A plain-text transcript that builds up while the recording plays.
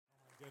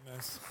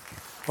Goodness.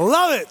 I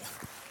love it.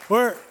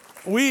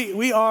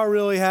 We are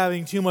really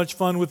having too much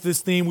fun with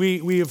this theme.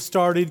 We have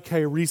started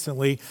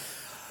recently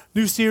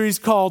new series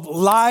called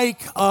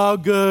Like a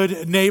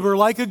Good Neighbor.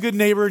 Like a Good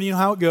Neighbor, and you know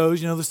how it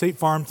goes, the State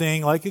Farm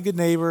thing. Like a good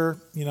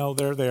neighbor,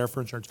 they're there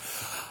for church.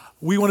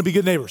 We want to be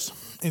good neighbors.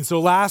 And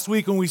so last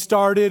week when we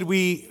started,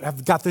 we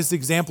have got this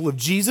example of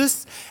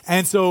Jesus.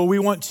 And so we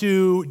want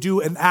to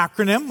do an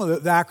acronym.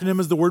 The acronym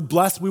is the word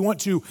bless. We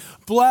want to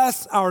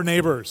bless our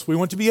neighbors. We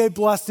want to be a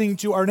blessing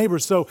to our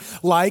neighbors. So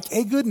like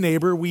a good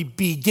neighbor, we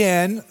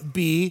begin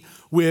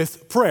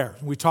with prayer.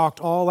 We talked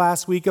all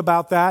last week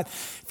about that.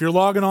 If you're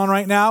logging on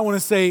right now, I want to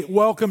say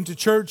welcome to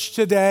church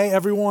today.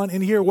 Everyone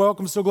in here,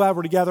 welcome. So glad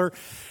we're together.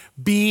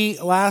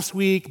 Last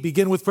week,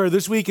 begin with prayer.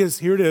 This week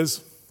here it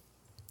is.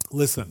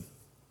 Listen.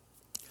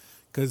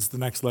 Because the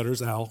next letter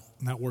is L,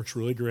 and that works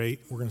really great.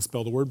 We're going to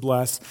spell the word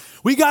bless.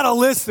 We got to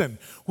listen.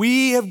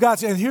 We have got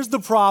to, and here's the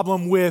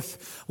problem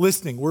with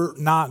listening. We're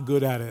not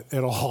good at it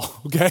at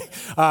all, okay?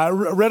 I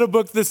read a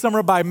book this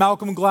summer by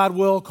Malcolm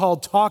Gladwell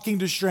called Talking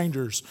to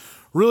Strangers.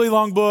 Really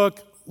long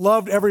book.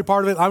 Loved every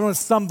part of it. I'm going to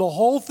sum the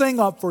whole thing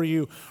up for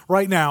you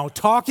right now.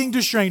 Talking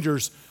to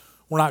strangers,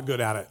 we're not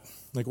good at it.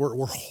 Like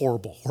we're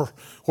horrible.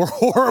 We're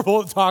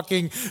horrible at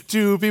talking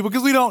to people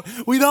because we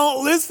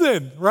don't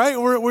listen, right?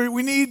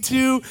 We need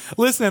to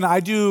listen.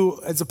 I do,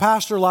 as a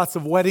pastor, lots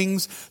of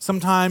weddings.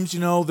 Sometimes,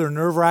 they're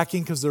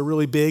nerve-wracking because they're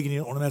really big and you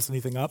don't want to mess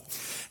anything up.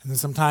 And then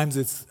sometimes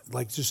it's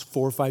like just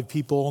 4 or 5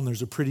 people and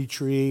there's a pretty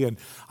tree. And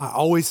I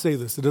always say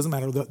this, it doesn't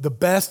matter. The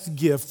best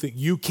gift that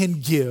you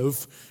can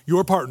give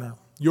your partner,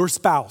 your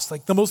spouse,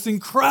 like the most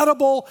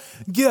incredible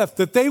gift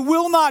that they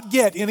will not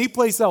get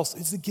anyplace else,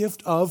 is the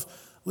gift of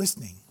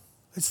listening.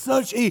 It's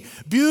such a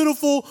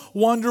beautiful,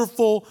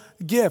 wonderful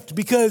gift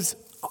because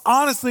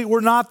honestly, we're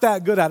not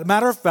that good at it.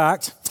 Matter of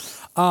fact,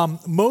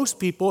 most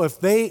people, if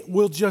they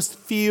will just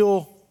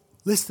feel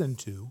listened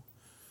to,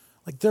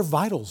 like their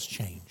vitals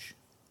change.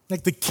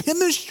 Like the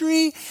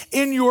chemistry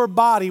in your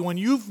body when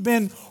you've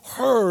been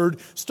heard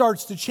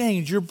starts to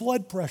change. Your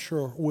blood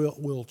pressure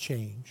will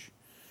change.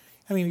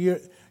 I mean,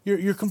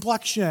 your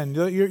complexion,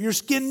 your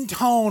skin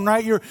tone,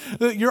 right?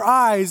 Your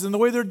eyes and the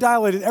way they're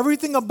dilated,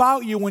 everything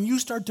about you, when you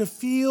start to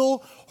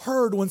feel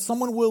heard, when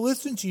someone will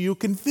listen to you,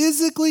 can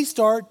physically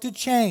start to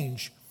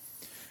change.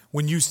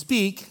 When you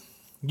speak,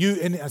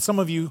 and some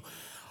of you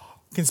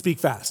can speak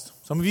fast.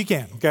 Some of you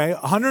can, okay?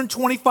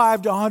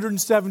 125 to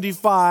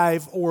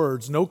 175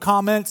 words. No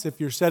comments.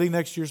 If you're sitting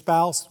next to your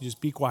spouse,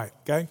 just be quiet,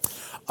 okay?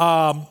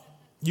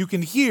 You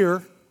can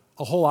hear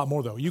a whole lot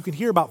more, though. You can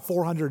hear about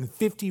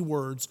 450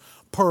 words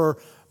per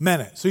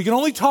minute. So you can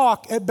only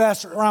talk at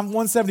best around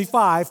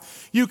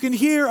 175. You can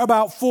hear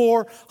about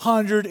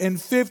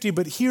 450,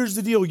 but here's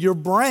the deal. Your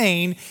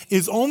brain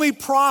is only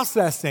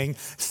processing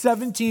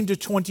 17 to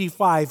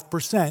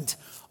 25%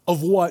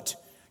 of what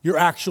you're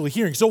actually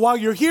hearing. So while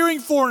you're hearing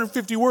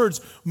 450 words,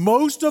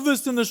 most of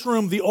us in this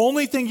room, the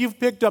only thing you've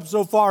picked up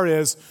so far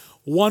is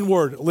one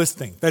word,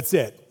 listening. That's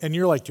it. And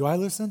you're like, do I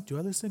listen? Do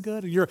I listen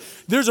good?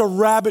 There's a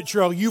rabbit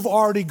trail you've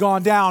already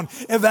gone down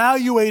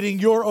evaluating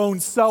your own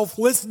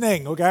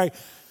self-listening, okay?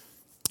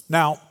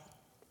 Now,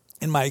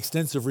 in my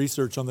extensive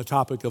research on the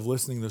topic of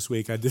listening this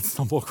week, I did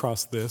stumble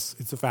across this.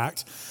 It's a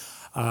fact.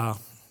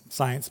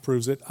 Science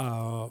proves it.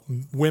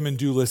 Women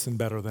do listen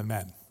better than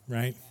men,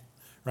 right?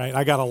 Right?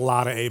 I got a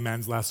lot of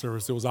amens last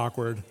service. It was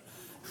awkward.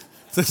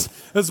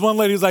 This one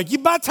lady was like,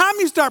 by the time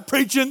you start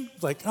preaching,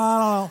 it's like,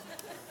 I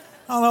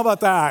don't know about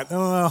that. I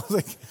don't know.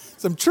 Like,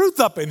 some truth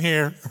up in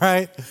here,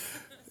 right?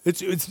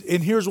 It's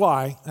and here's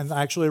why. And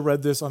I actually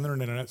read this on the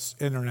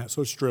internet,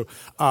 so it's true.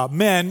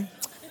 Men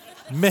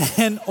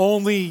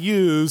only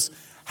use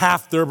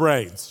half their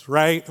brains,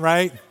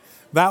 right?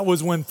 That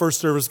was when first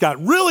service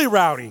got really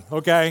rowdy,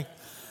 okay?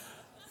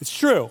 It's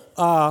true.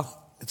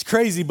 It's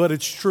crazy, but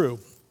it's true.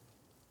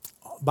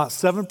 About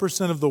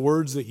 7% of the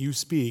words that you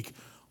speak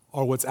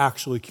are what's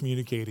actually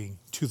communicating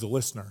to the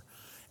listener.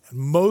 And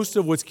most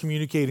of what's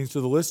communicating to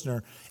the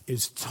listener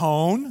is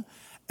tone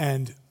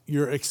and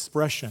your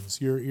expressions,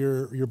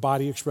 your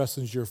body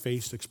expressions, your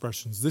face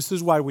expressions. This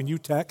is why when you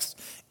text,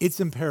 it's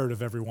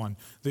imperative, everyone,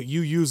 that you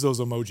use those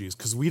emojis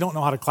because we don't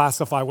know how to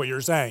classify what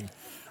you're saying,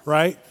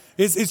 right?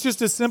 It's just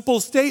a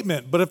simple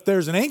statement, but if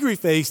there's an angry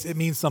face, it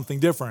means something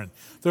different.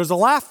 If there's a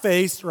laugh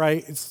face,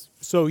 right?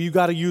 So you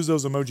got to use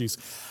those emojis.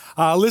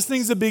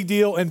 Listening's a big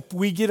deal, and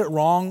we get it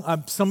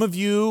wrong. Some of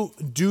you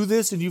do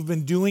this, and you've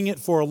been doing it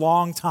for a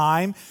long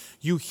time.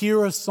 You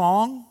hear a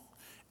song,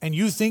 and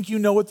you think you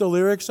know what the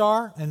lyrics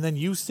are, and then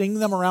you sing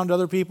them around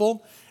other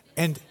people,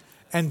 and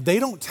they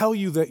don't tell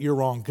you that you're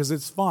wrong because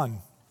it's fun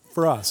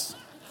for us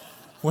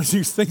when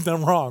you sing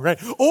them wrong, right?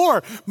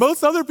 Or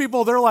most other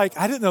people, they're like,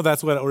 I didn't know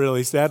that's what it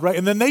really said, right?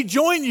 And then they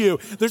join you.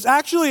 There's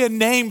actually a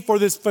name for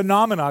this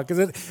phenomenon because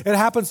it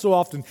happens so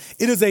often.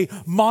 It is a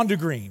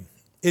mondegreen.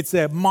 It's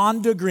a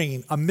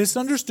mondegreen, a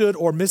misunderstood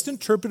or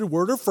misinterpreted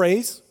word or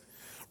phrase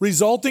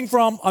resulting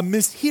from a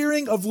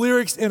mishearing of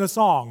lyrics in a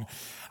song.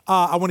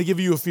 I want to give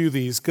you a few of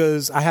these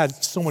because I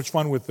had so much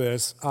fun with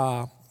this.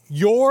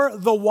 You're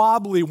the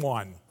wobbly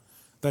one.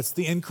 That's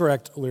the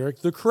incorrect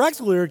lyric. The correct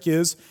lyric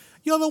is,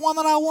 "You're the one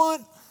that I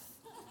want."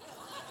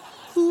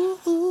 Ooh,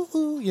 ooh,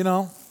 ooh. You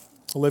know,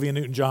 Olivia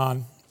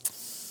Newton-John,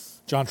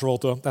 John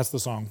Travolta. That's the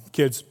song.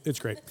 Kids, it's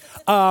great.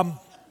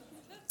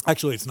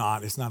 Actually, it's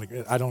not. It's not a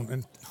great.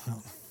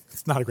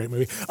 It's not a great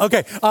movie.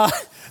 Okay.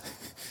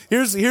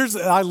 Here's.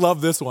 I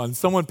love this one.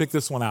 Someone picked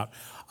this one out.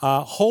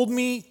 "Hold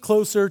Me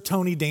Closer,"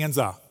 Tony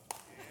Danza.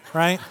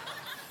 Right?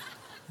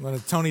 I'm going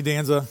to Tony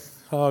Danza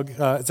hug.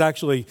 It's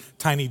actually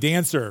Tiny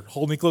Dancer.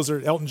 "Hold Me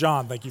Closer," Elton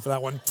John. Thank you for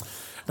that one.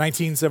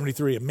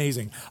 1973.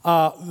 Amazing.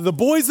 "The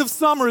Boys of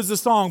Summer" is the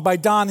song by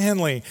Don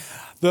Henley.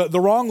 The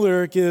wrong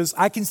lyric is,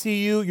 "I can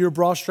see you, your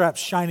bra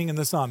strap's shining in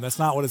the sun." That's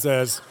not what it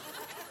says.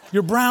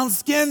 "Your brown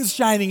skin's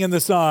shining in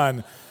the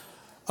sun."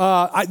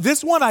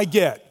 This one I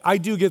get. I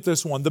do get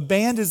this one. The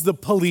band is The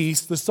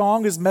Police. The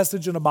song is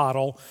 "Message in a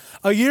Bottle."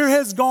 "A year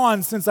has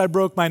gone since I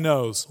broke my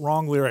nose."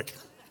 Wrong lyric.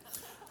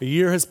 "A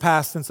year has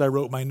passed since I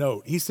wrote my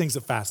note." He sings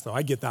it fast, though.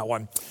 I get that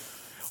one.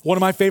 One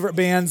of my favorite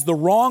bands, the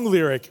wrong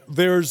lyric,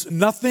 "There's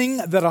nothing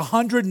that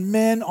 100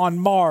 men on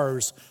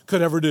Mars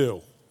could ever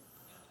do."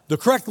 The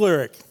correct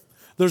lyric,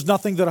 "There's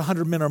nothing that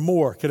 100 men or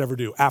more could ever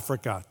do."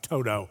 Africa,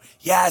 Toto.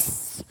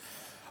 Yes.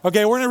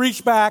 Okay, we're going to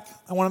reach back.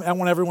 I want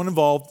everyone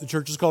involved. The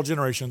church is called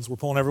Generations. We're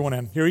pulling everyone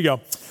in. Here we go.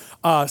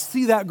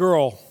 See that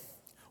girl.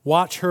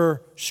 Watch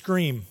her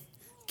scream,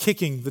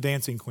 kicking the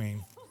dancing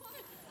queen.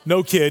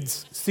 No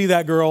kids. See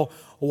that girl.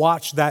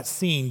 Watch that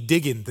scene,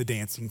 digging the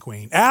dancing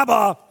queen.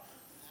 ABBA,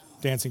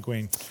 dancing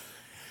queen.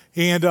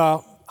 And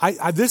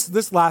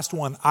this last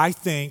one, I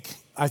think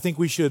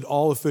we should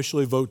all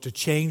officially vote to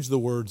change the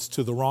words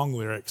to the wrong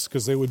lyrics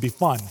because they would be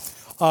fun.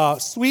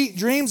 "Sweet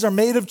dreams are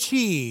made of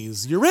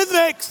cheese."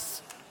 Eurythmics.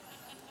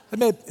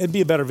 It'd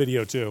be a better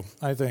video too,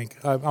 I think.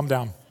 I'm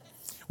down.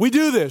 We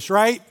do this,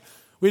 right?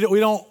 We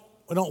don't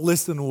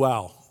listen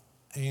well.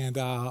 And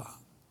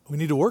we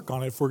need to work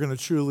on it if we're going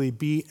to truly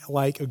be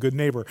like a good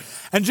neighbor.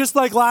 And just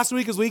like last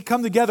week, as we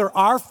come together,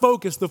 our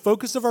focus, the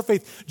focus of our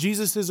faith,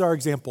 Jesus is our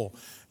example.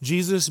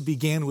 Jesus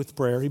began with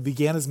prayer. He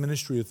began his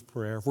ministry with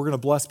prayer. If we're going to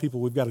bless people,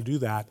 we've got to do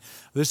that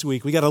this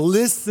week. We got to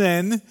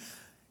listen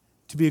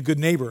to be a good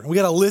neighbor. And we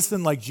got to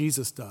listen like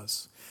Jesus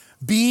does.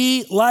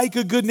 Be like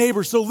a good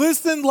neighbor. So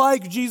listen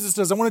like Jesus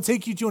does. I want to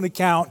take you to an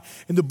account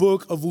in the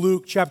book of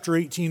Luke, chapter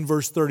 18,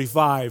 verse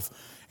 35.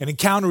 An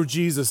encounter with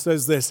Jesus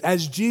says this: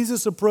 "As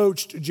Jesus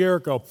approached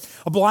Jericho,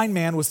 a blind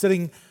man was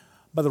sitting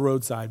by the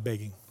roadside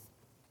begging.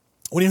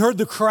 When he heard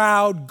the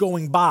crowd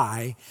going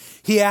by,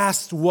 he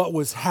asked what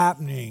was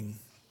happening.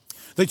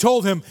 They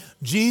told him,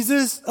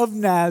 'Jesus of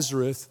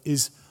Nazareth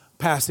is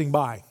passing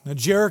by.'" Now,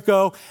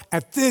 Jericho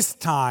at this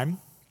time,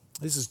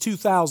 this is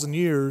 2,000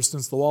 years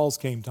since the walls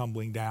came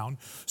tumbling down.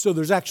 So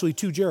there's actually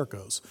two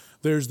Jerichos.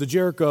 There's the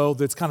Jericho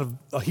that's kind of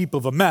a heap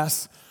of a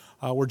mess,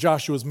 where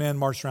Joshua's men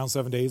marched around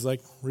 7 days,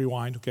 like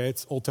rewind, okay,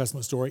 it's Old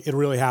Testament story. It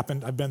really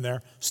happened. I've been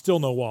there. Still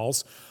no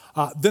walls.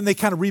 Then they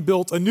kind of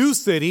rebuilt a new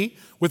city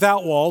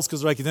without walls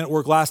because it didn't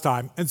work last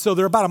time. And so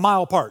they're about a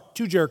mile apart,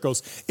 two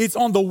Jerichos. It's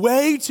on the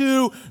way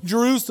to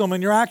Jerusalem,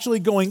 and you're actually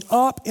going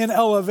up in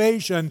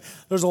elevation.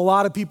 There's a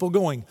lot of people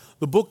going.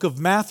 The book of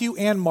Matthew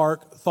and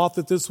Mark thought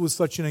that this was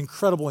such an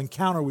incredible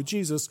encounter with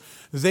Jesus.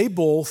 They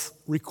both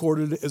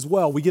recorded it as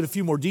well. We get a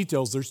few more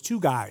details. There's two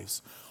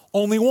guys.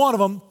 Only one of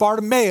them,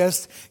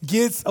 Bartimaeus,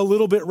 gets a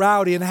little bit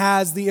rowdy and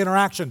has the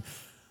interaction.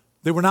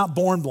 They were not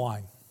born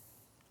blind.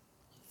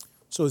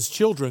 So as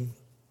children,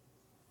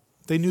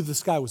 they knew the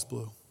sky was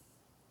blue.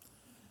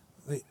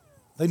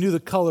 They knew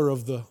the color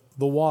of the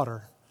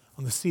water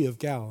on the Sea of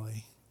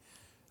Galilee.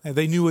 And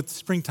they knew what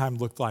springtime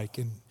looked like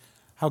and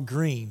how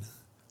green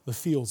the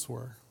fields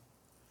were.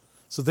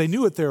 So they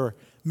knew what they were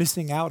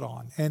missing out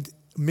on. And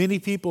many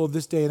people of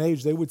this day and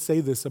age, they would say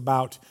this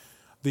about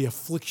the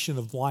affliction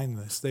of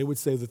blindness. They would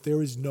say that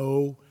there is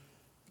no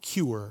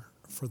cure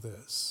for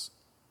this.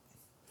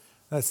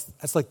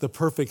 That's like the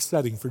perfect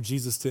setting for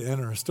Jesus to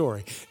enter a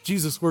story.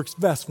 Jesus works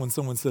best when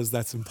someone says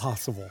that's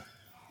impossible.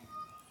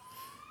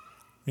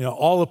 You know,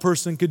 all a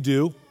person could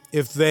do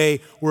if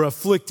they were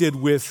afflicted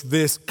with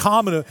this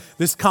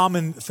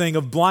common thing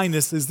of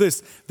blindness is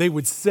this: they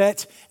would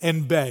sit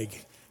and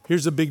beg.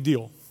 Here's a big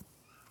deal.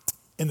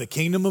 In the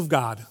kingdom of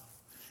God,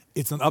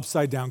 it's an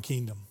upside down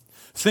kingdom.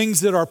 Things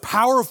that are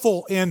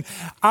powerful in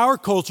our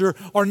culture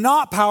are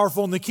not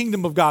powerful in the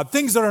kingdom of God.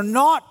 Things that are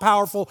not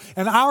powerful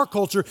in our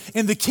culture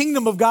in the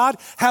kingdom of God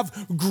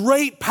have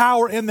great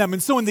power in them.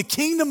 And so in the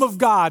kingdom of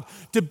God,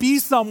 to be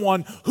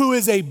someone who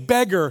is a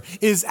beggar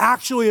is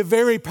actually a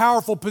very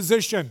powerful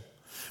position,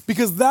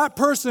 because that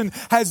person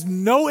has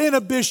no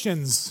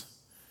inhibitions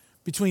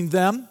between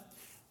them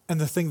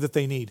and the thing that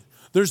they need.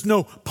 There's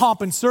no pomp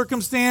and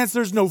circumstance.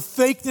 There's no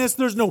fakeness.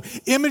 There's no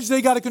image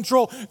they got to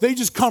control. They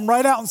just come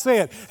right out and say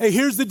it. Hey,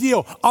 here's the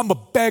deal. I'm a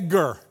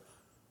beggar.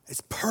 It's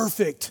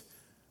perfect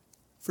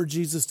for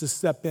Jesus to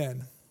step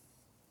in.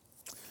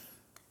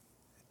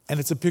 And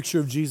it's a picture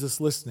of Jesus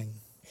listening.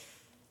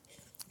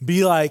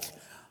 Be like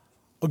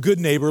a good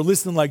neighbor.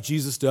 Listen like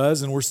Jesus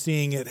does. And we're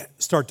seeing it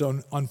start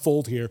to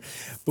unfold here.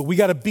 But we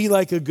got to be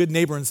like a good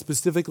neighbor and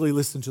specifically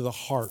listen to the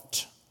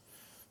heart.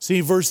 See,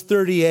 verse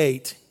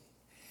 38,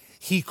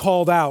 he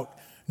called out,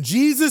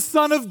 Jesus,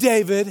 son of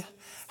David,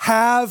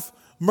 have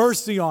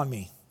mercy on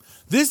me.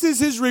 This is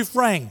his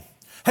refrain.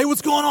 Hey,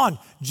 what's going on?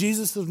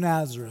 Jesus of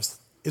Nazareth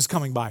is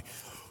coming by.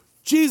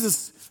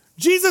 Jesus,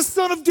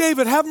 son of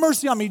David, have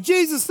mercy on me.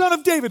 Jesus, son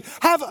of David,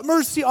 have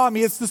mercy on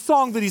me. It's the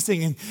song that he's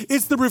singing.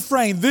 It's the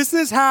refrain. This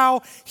is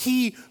how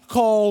he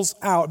calls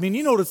out. I mean,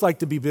 you know what it's like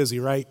to be busy,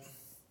 right?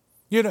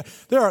 You know,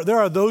 there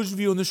are those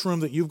of you in this room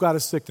that you've got a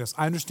sickness.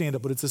 I understand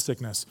it, but it's a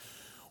sickness.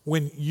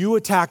 When you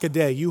attack a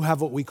day, you have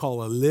what we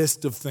call a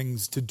list of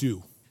things to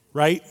do,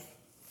 right?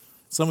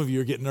 Some of you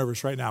are getting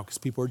nervous right now because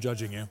people are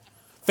judging you.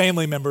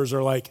 Family members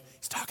are like,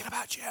 he's talking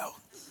about you.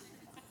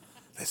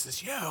 This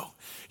is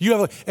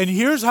you. And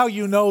here's how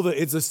you know that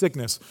it's a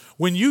sickness.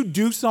 When you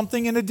do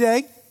something in a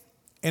day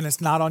and it's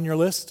not on your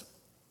list,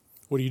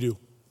 what do?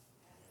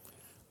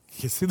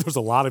 You see, there's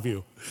a lot of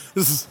you.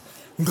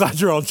 I'm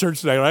glad you're all in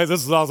church today, right?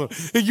 This is awesome.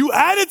 You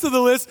add it to the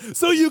list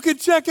so you can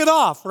check it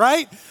off,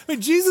 right? I mean,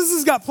 Jesus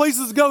has got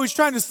places to go. He's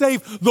trying to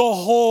save the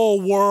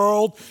whole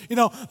world. You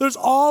know, there's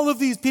all of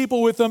these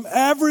people with him.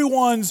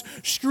 Everyone's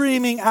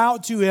screaming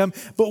out to him.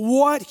 But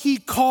what he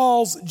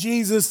calls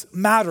Jesus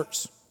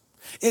matters.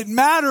 It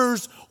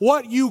matters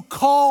what you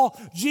call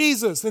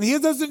Jesus. And he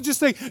doesn't just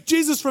say,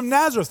 Jesus from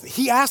Nazareth.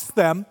 He asked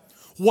them,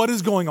 what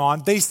is going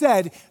on? They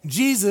said,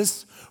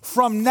 Jesus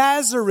from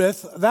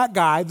Nazareth, that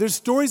guy. There's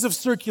stories have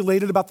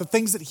circulated about the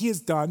things that he has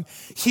done,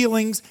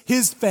 healings,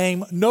 his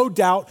fame, no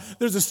doubt.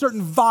 There's a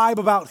certain vibe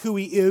about who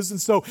he is.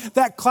 And so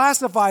that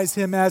classifies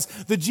him as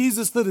the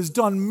Jesus that has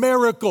done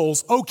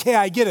miracles. Okay,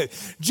 I get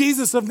it.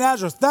 Jesus of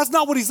Nazareth. That's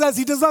not what he says.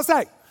 He does not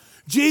say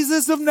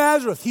Jesus of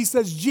Nazareth. He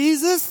says,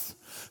 Jesus,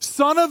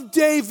 son of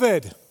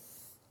David.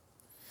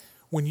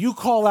 When you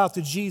call out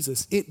to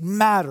Jesus, it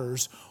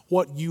matters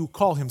what you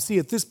call him. See,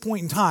 at this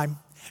point in time,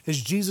 as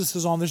Jesus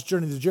is on this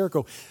journey to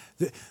Jericho,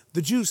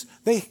 the Jews,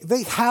 they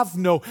have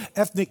no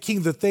ethnic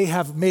king that they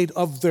have made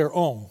of their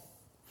own.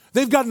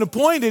 They've got an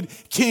appointed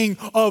king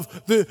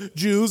of the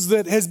Jews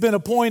that has been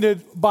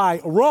appointed by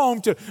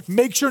Rome to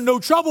make sure no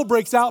trouble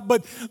breaks out.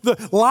 But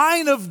the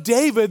line of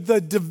David,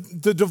 the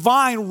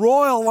divine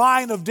royal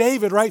line of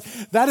David, right,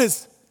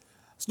 it's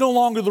no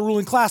longer the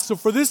ruling class. So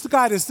for this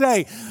guy to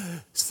say,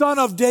 son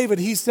of David,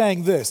 he's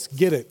saying this,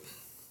 get it.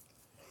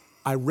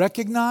 I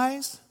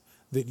recognize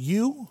that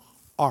you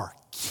are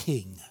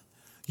king.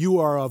 You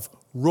are of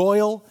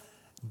royal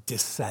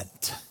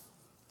descent.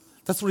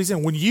 That's what he's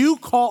saying. When you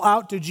call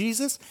out to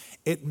Jesus,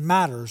 it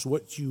matters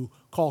what you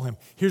call him.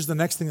 Here's the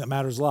next thing that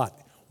matters a lot.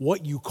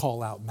 What you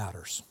call out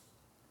matters.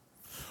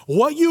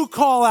 What you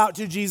call out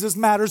to Jesus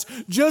matters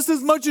just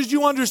as much as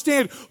you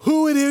understand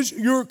who it is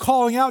you're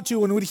calling out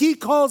to. And when he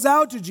calls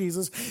out to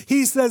Jesus,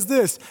 he says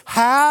this,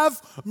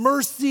 have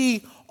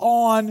mercy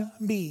on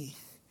me.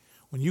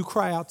 When you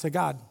cry out to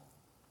God,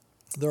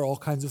 there are all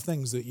kinds of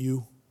things that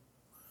you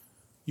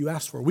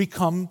ask for. We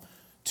come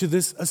to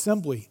this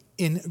assembly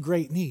in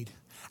great need,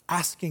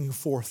 asking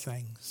for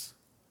things.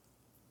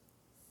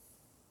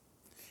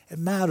 It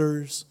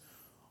matters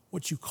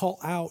what you call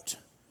out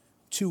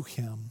to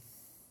him.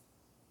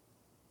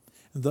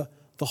 The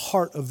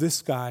heart of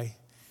this guy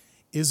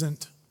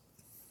isn't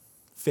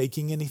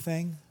faking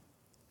anything.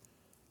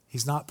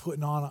 He's not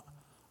putting on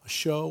a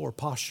show or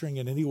posturing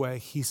in any way.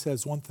 He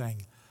says one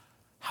thing,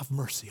 have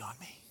mercy on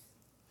me.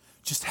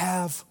 Just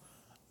have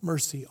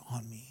mercy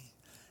on me.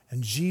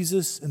 And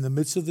Jesus, in the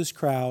midst of this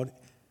crowd,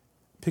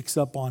 picks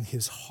up on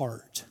his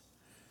heart.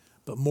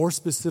 But more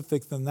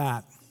specific than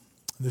that,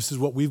 this is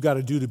what we've got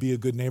to do to be a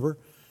good neighbor.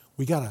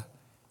 We got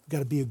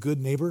to be a good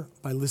neighbor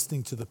by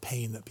listening to the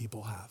pain that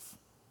people have.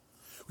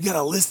 We got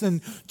to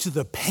listen to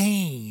the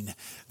pain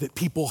that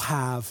people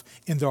have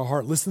in their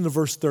heart. Listen to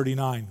verse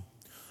 39.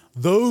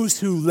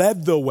 Those who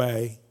led the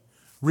way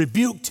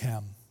rebuked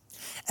him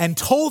and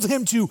told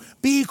him to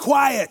be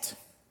quiet.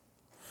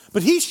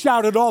 But he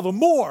shouted all the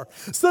more,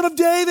 Son of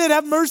David,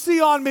 have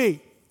mercy on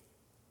me.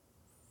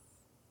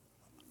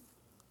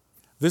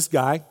 This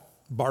guy,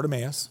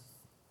 Bartimaeus,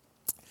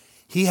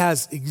 he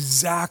has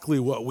exactly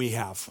what we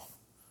have.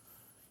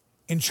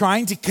 In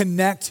trying to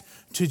connect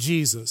to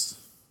Jesus.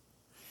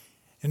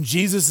 And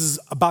Jesus is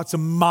about to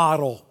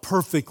model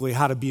perfectly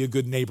how to be a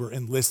good neighbor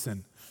and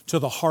listen to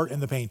the heart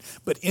and the pain.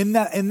 But in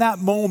that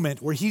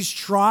moment where he's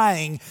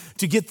trying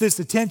to get this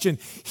attention,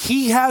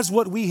 he has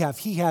what we have.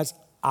 He has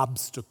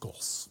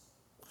obstacles.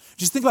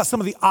 Just think about some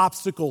of the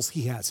obstacles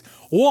he has.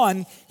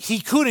 One, he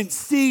couldn't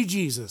see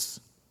Jesus.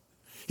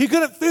 He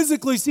couldn't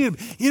physically see him.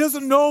 He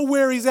doesn't know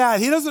where he's at.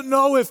 He doesn't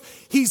know if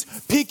he's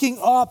picking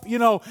up,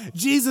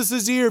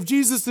 Jesus' ear. If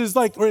Jesus is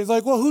like, or he's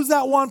like, well, who's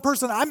that one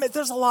person?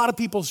 There's a lot of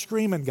people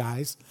screaming,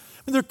 guys.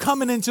 They're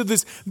coming into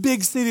this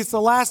big city. It's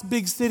the last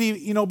big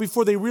city,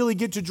 before they really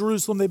get to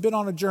Jerusalem. They've been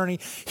on a journey.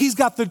 He's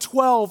got the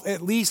 12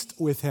 at least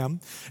with him.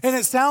 And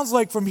it sounds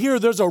like from here,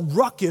 there's a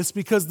ruckus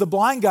because the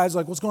blind guy's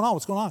like, what's going on?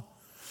 What's going on?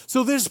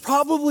 So there's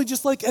probably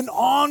just like an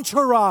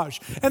entourage.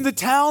 And the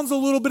town's a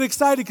little bit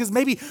excited because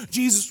maybe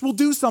Jesus will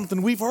do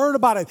something. We've heard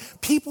about it.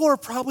 People are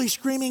probably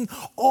screaming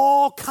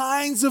all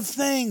kinds of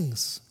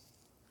things.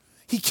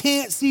 He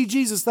can't see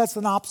Jesus. That's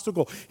an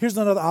obstacle. Here's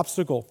another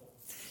obstacle.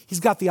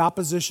 He's got the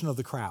opposition of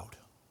the crowd.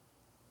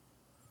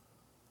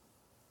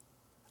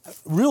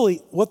 Really,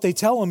 what they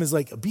tell him is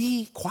like,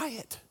 be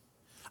quiet.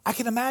 I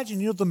can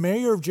imagine, the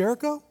mayor of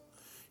Jericho,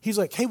 he's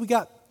like, hey, we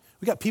got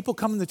people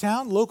coming to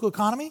town, local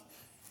economy,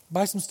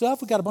 buy some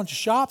stuff. We got a bunch of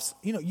shops.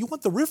 You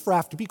want the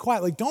riffraff to be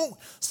quiet. Like, don't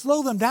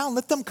slow them down.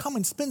 Let them come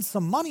and spend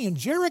some money in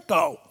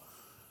Jericho.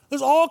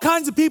 There's all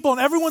kinds of people,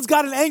 and everyone's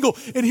got an angle.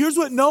 And here's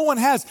what no one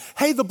has.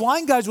 Hey, the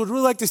blind guys would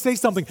really like to say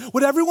something.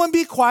 Would everyone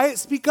be quiet?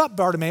 Speak up,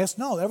 Bartimaeus.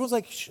 No, everyone's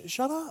like,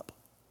 shut up.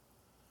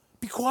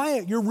 Be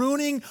quiet. You're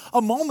ruining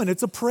a moment.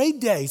 It's a parade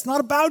day. It's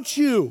not about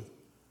you.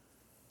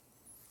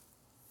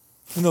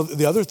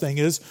 The other thing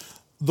is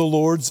the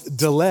Lord's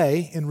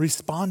delay in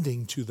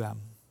responding to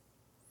them.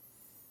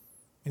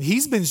 And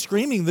he's been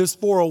screaming this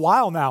for a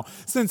while now.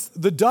 Since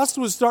the dust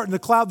was starting to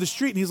cloud the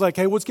street, and he's like,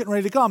 hey, what's getting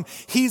ready to come?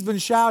 He's been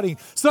shouting,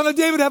 Son of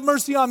David, have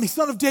mercy on me.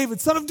 Son of David,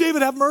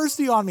 have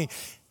mercy on me.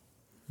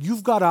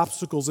 You've got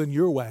obstacles in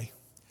your way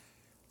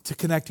to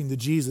connecting to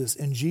Jesus.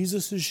 And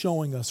Jesus is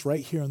showing us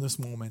right here in this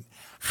moment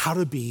how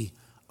to be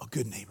a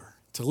good neighbor,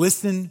 to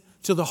listen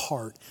to the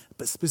heart,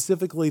 but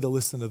specifically to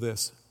listen to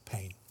this,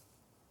 pain.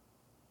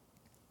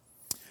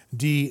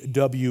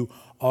 D.W.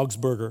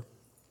 Augsburger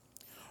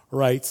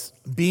writes,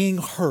 being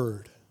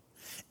heard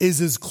is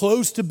as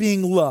close to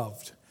being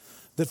loved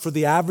that for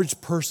the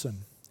average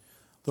person,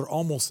 they're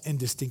almost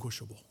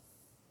indistinguishable.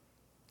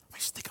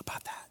 Just think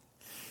about that.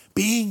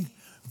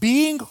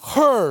 Being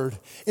heard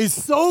is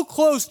so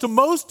close to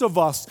most of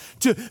us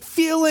to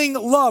feeling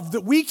loved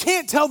that we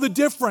can't tell the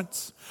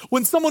difference.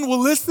 When someone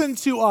will listen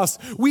to us,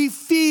 we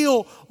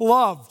feel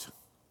loved.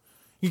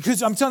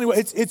 Because I'm telling you what,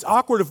 it's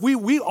awkward if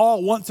we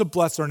all want to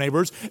bless our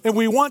neighbors and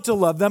we want to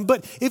love them,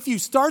 but if you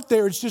start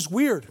there, it's just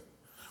weird.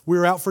 We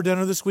were out for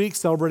dinner this week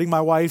celebrating my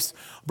wife's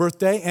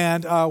birthday,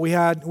 and we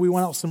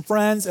went out with some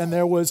friends, and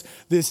there was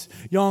this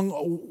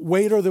young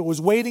waiter that was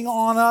waiting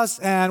on us,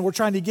 and we're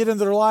trying to get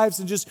into their lives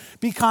and just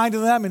be kind to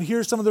them and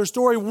hear some of their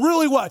story.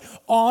 Really,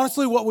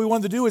 honestly, what we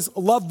wanted to do is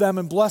love them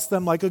and bless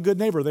them like a good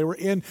neighbor.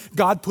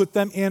 God put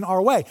them in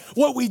our way.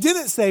 What we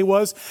didn't say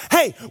was,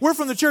 hey, we're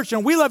from the church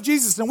and we love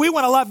Jesus and we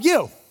want to love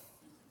you.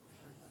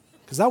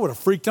 Because that would have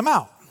freaked them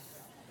out.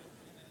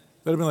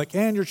 They'd have been like,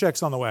 and your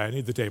check's on the way. I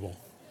need the table.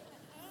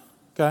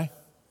 Okay?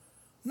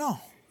 No.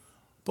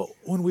 But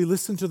when we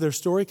listen to their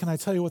story, can I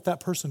tell you what that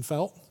person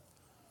felt?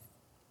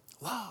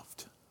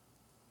 Loved.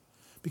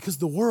 Because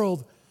the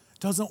world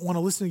doesn't want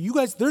to listen to you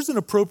guys. There's an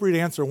appropriate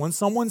answer. When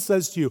someone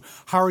says to you,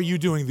 how are you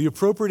doing? The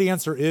appropriate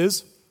answer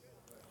is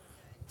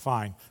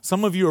fine.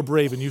 Some of you are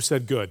brave and you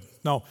said good.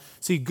 No.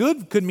 See,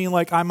 good could mean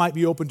like I might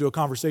be open to a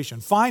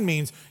conversation. Fine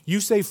means you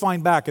say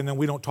fine back and then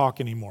we don't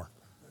talk anymore.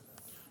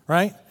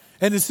 Right?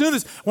 And as soon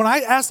as, when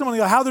I ask someone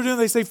how they're doing,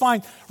 they say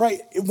fine,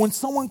 right? When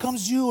someone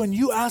comes to you and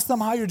you ask them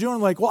how you're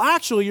doing, like, well,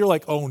 actually, you're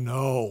like, oh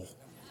no.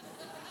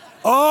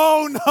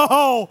 Oh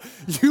no,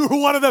 you were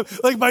one of them,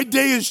 like my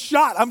day is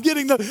shot. I'm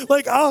getting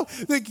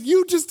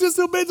you just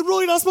disobeyed the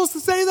rule. You're not supposed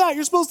to say that.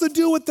 You're supposed to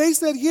do what they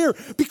said here.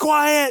 Be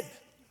quiet.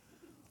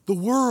 The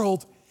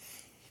world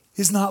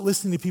is not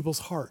listening to people's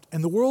heart.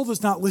 And the world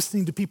is not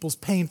listening to people's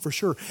pain for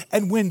sure.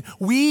 And when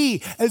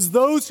we, as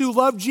those who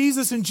love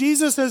Jesus, and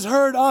Jesus has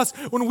heard us,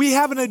 when we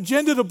have an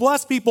agenda to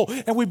bless people,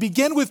 and we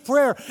begin with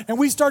prayer, and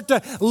we start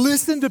to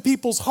listen to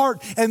people's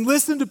heart and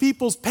listen to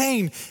people's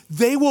pain,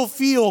 they will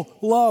feel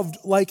loved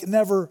like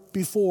never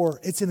before.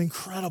 It's an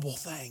incredible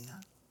thing.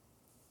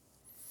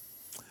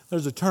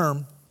 There's a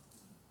term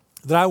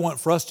that I want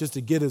for us just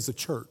to get as a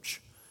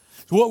church.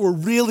 What we're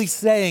really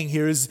saying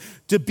here is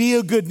to be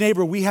a good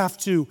neighbor, we have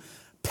to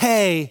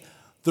pay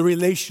the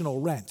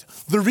relational rent.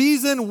 The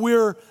reason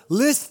we're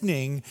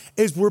listening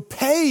is we're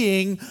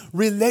paying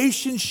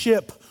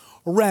relationship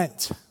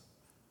rent.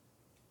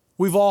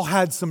 We've all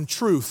had some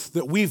truth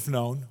that we've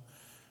known.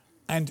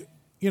 And,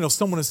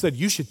 someone has said,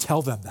 you should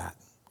tell them that.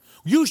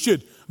 You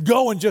should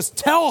go and just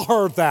tell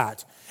her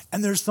that.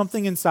 And there's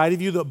something inside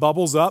of you that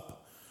bubbles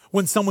up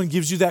when someone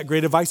gives you that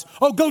great advice.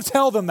 Oh, go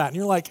tell them that. And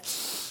you're like,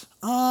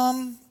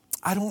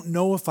 I don't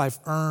know if I've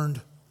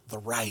earned the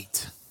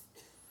right.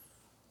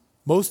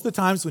 Most of the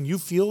times when you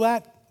feel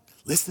that,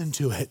 listen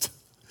to it.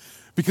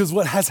 Because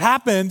what has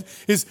happened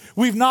is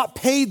we've not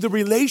paid the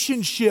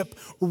relationship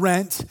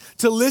rent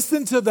to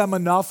listen to them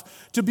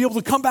enough to be able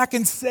to come back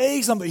and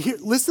say something. Here,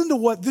 listen to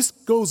what this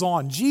goes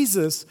on.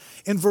 Jesus,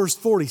 in verse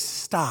 40,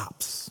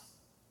 stops.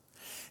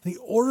 And he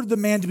ordered the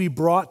man to be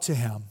brought to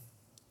him.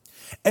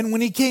 And when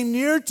he came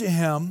near to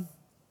him,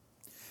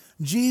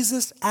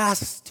 Jesus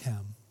asked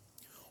him,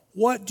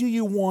 what do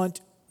you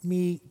want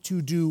me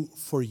to do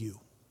for you?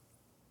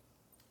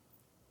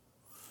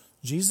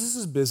 Jesus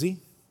is busy.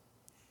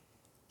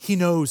 He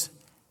knows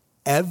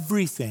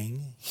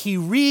everything. He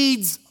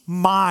reads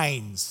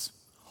minds,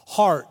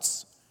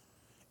 hearts.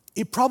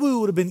 It probably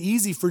would have been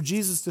easy for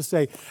Jesus to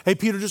say, hey,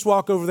 Peter, just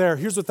walk over there.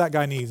 Here's what that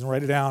guy needs, and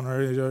write it down.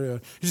 Or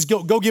just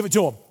go give it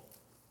to him.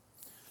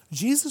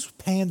 Jesus was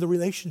paying the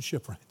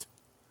relationship rent.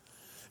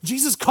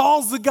 Jesus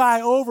calls the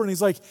guy over, and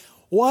he's like,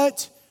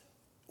 What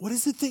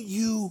is it that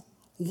you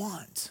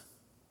want?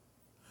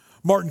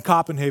 Martin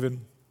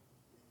Copenhagen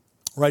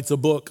writes a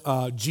book,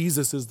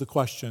 Jesus is the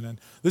Question, and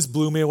this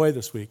blew me away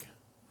this week.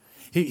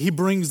 He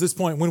brings this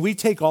point. When we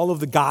take all of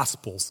the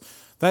Gospels,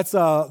 that's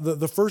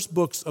the first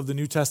books of the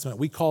New Testament,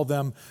 we call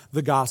them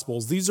the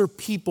Gospels. These are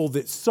people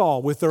that saw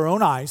with their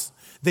own eyes,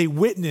 they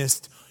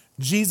witnessed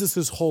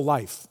Jesus' whole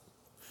life.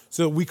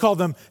 So we call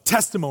them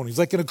testimonies.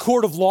 Like in a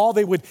court of law,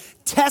 they would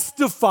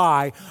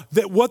testify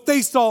that what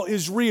they saw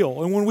is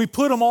real. And when we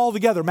put them all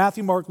together,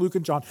 Matthew, Mark, Luke,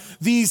 and John,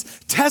 these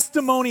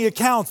testimony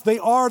accounts, they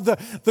are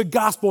the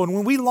gospel. And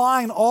when we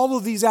line all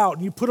of these out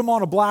and you put them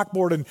on a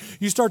blackboard and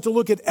you start to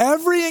look at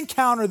every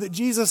encounter that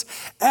Jesus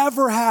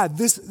ever had,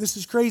 this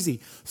is crazy.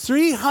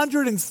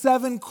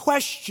 307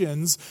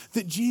 questions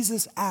that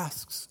Jesus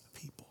asks.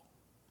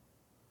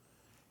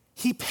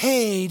 He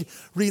paid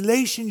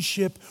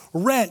relationship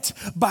rent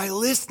by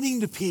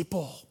listening to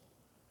people.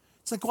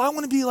 It's like, well, I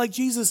want to be like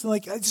Jesus. And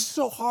like, it's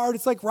so hard.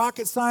 It's like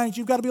rocket science.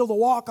 You've got to be able to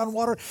walk on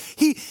water.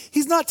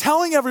 He's not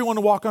telling everyone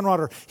to walk on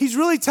water. He's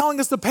really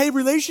telling us to pay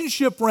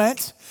relationship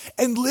rent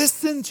and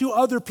listen to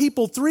other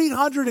people.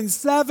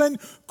 307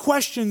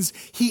 questions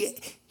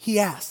he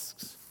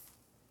asks.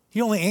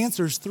 He only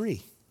answers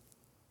 3.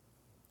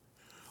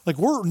 Like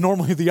we're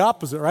normally the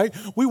opposite, right?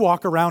 We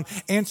walk around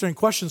answering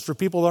questions for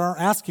people that aren't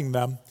asking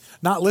them,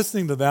 not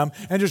listening to them,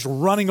 and just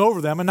running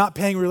over them and not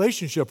paying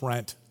relationship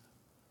rent.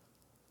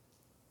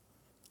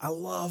 I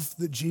love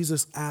that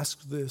Jesus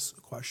asked this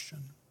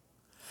question.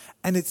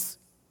 And it's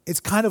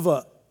kind of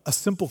a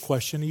simple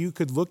question. You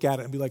could look at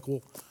it and be like,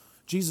 well,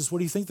 Jesus, what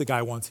do you think the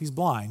guy wants? He's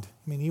blind.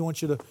 I mean, he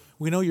wants you to,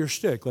 we know your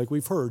shtick. Like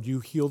we've heard, you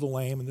heal the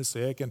lame and the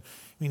sick. And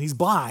I mean, he's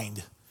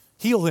blind.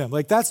 Heal him.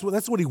 Like that's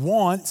what he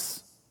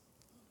wants.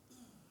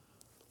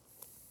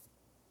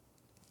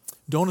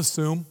 Don't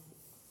assume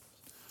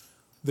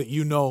that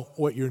you know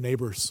what your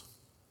neighbors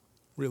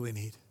really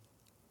need.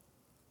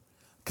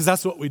 Because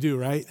that's what we do,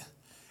 right?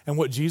 And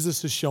what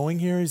Jesus is showing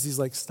here is he's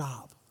like,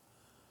 stop.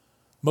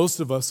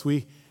 Most of us,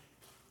 we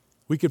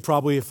could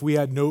probably, if we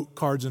had note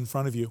cards in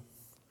front of you,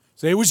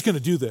 say, hey, we're just going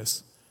to do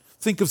this.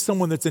 Think of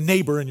someone that's a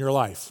neighbor in your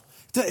life.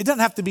 It doesn't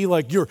have to be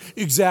like your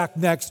exact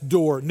next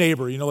door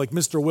neighbor, like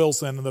Mr.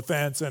 Wilson and the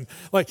fence. And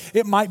like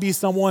it might be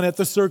someone at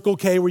the Circle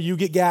K where you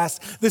get gas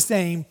the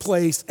same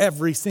place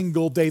every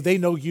single day. They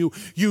know you,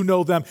 you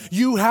know them.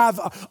 You have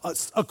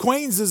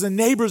acquaintances and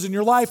neighbors in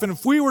your life. And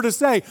if we were to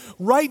say,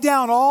 write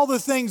down all the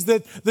things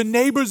that the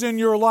neighbors in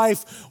your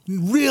life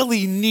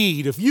really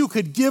need, if you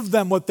could give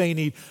them what they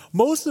need,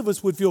 most of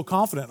us would feel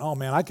confident, oh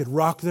man, I could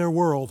rock their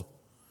world.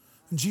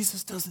 And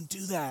Jesus doesn't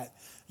do that.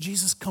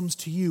 Jesus comes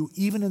to you,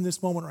 even in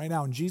this moment right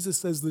now, and Jesus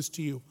says this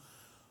to you.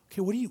 Okay,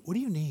 what do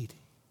you need?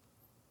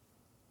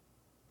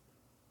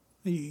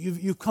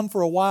 You've come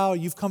for a while.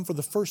 You've come for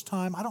the first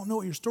time. I don't know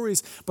what your story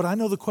is, but I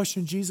know the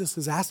question Jesus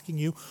is asking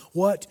you.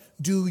 What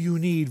do you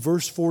need?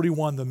 Verse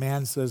 41, the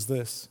man says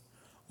this.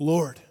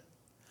 Lord,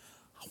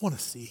 I want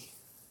to see.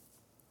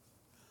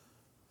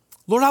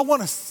 Lord, I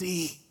want to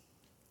see.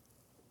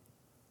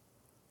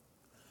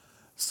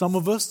 Some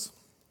of us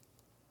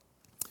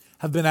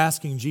have been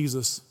asking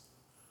Jesus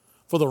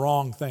for the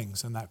wrong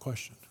things in that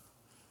question.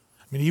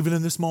 I mean, even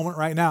in this moment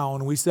right now,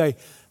 when we say,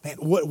 man,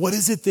 what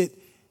is it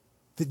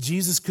that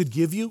Jesus could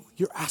give you?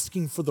 You're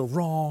asking for the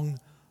wrong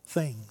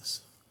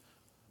things.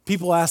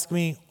 People ask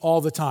me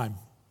all the time,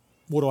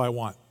 what do I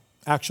want?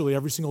 Actually,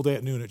 every single day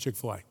at noon at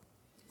Chick-fil-A,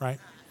 right?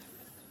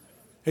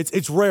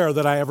 It's rare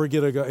that I ever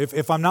get to go.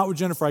 If I'm not with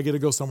Jennifer, I get to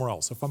go somewhere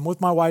else. If I'm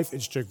with my wife,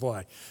 it's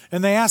Chick-fil-A.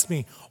 And they ask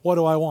me, what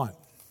do I want?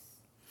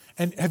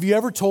 And have you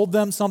ever told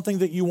them something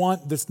that you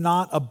want that's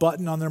not a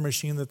button on their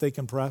machine that they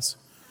can press?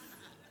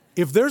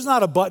 If there's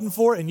not a button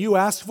for it and you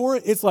ask for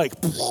it, it's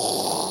like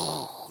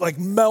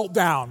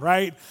meltdown,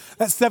 right?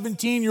 That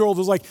 17-year-old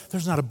is like,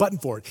 there's not a button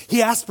for it.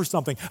 He asked for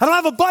something. I don't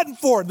have a button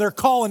for it. And they're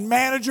calling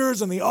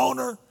managers and the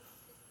owner.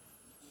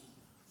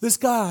 This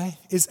guy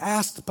is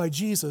asked by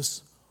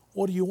Jesus,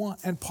 what do you want?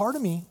 And part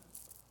of me,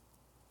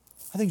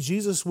 I think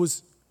Jesus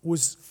was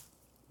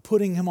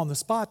putting him on the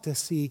spot to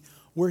see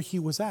where he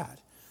was at.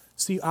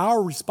 See,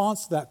 our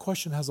response to that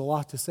question has a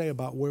lot to say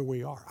about where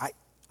we are.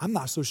 I'm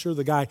not so sure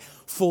the guy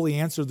fully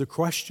answered the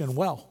question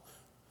well.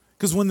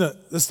 Because when the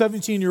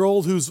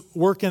 17-year-old who's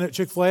working at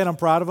Chick-fil-A, and I'm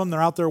proud of them,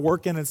 they're out there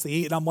working, it's to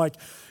eat, and I'm like,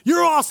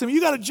 you're awesome,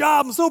 you got a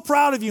job, I'm so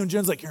proud of you. And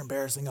Jen's like, you're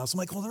embarrassing us. I'm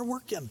like, well, they're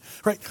working,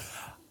 right?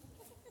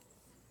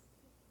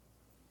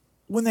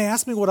 When they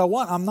ask me what I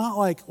want, I'm not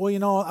like,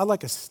 well, I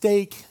like a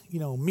steak,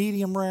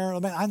 medium rare.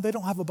 They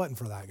don't have a button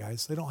for that,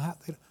 guys.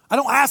 I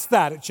don't ask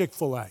that at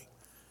Chick-fil-A.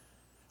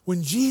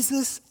 When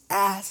Jesus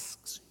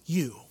asks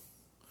you,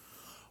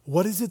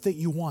 what is it that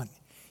you want?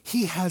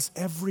 He has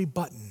every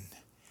button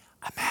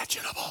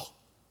imaginable.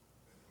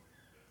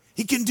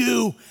 He can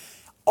do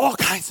all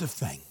kinds of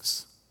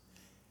things.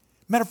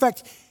 Matter of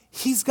fact,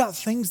 he's got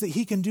things that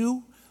he can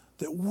do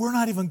that we're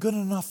not even good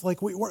enough,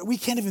 like we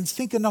can't even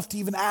think enough to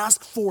even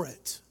ask for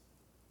it.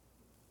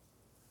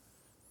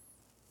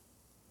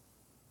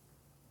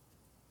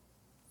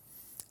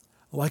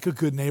 Like a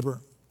good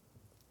neighbor,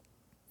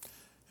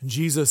 and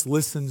Jesus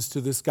listens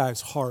to this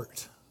guy's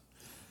heart.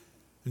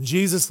 And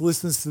Jesus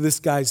listens to this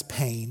guy's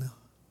pain.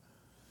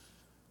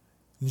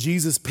 And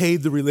Jesus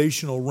paid the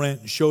relational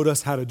rent and showed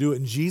us how to do it.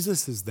 And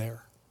Jesus is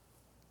there.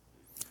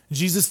 And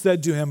Jesus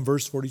said to him,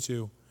 verse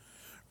 42,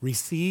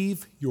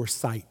 receive your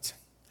sight.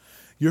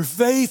 Your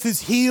faith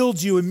has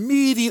healed you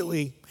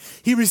immediately.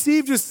 He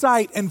received his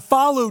sight and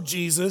followed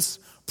Jesus,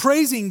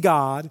 praising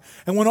God.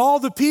 And when all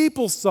the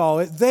people saw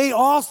it, they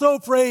also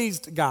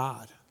praised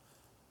God.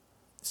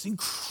 This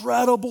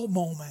incredible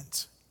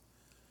moment.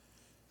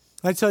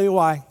 Can I tell you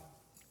why?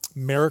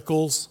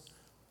 Miracles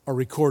are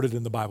recorded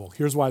in the Bible.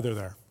 Here's why they're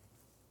there.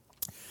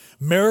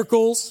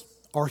 Miracles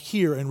are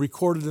here and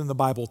recorded in the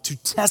Bible to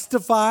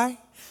testify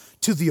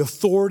to the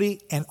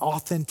authority and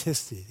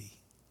authenticity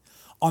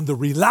on the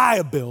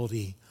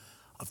reliability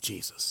of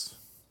Jesus.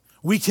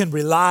 We can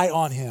rely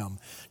on him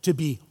to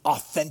be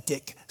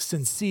authentic,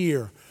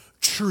 sincere,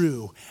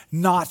 true,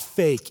 not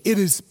fake. It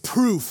is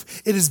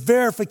proof. It is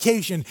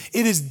verification.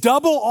 It is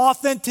double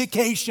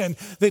authentication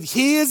that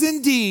he is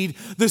indeed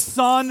the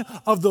Son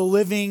of the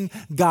living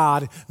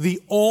God, the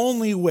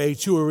only way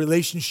to a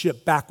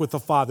relationship back with the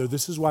Father.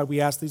 This is why we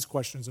ask these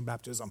questions in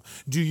baptism.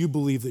 Do you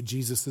believe that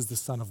Jesus is the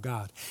Son of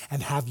God?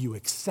 And have you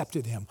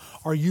accepted him?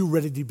 Are you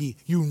ready to be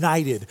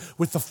united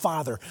with the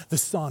Father, the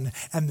Son,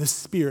 and the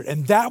Spirit?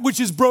 And that which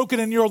is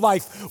broken in your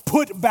life,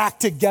 put back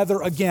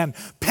together again.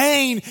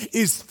 Pain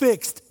is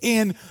fixed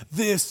in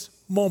this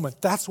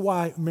moment. That's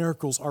why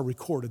miracles are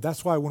recorded.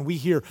 That's why when we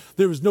hear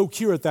there was no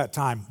cure at that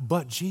time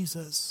but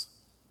Jesus.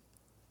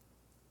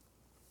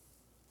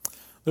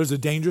 There's a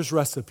dangerous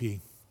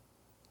recipe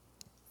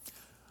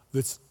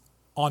that's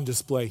on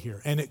display here,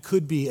 and it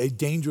could be a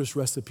dangerous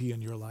recipe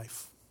in your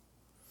life.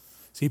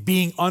 See,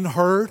 being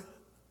unheard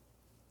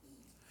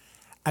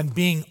and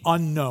being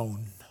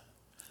unknown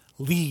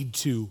lead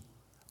to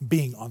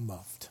being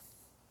unloved.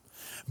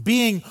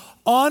 Being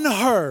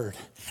unheard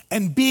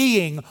and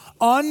being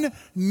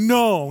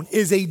unknown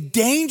is a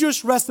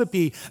dangerous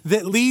recipe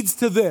that leads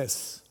to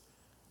this,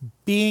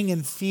 being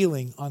and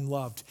feeling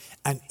unloved.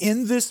 And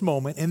in this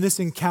moment, in this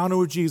encounter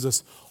with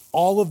Jesus,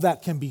 all of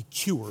that can be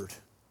cured.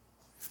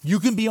 You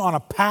can be on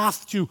a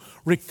path to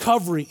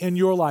recovery in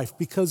your life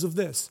because of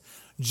this.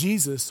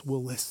 Jesus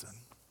will listen.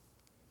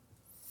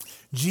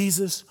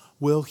 Jesus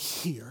will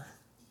hear.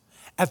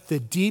 At the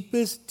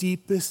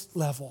deepest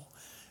level,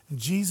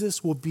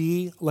 Jesus will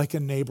be like a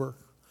neighbor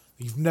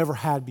that you've never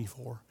had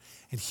before,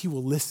 and he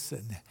will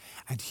listen,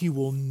 and he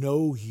will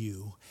know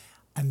you,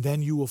 and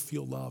then you will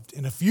feel loved.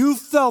 And if you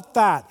felt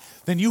that,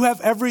 then you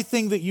have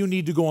everything that you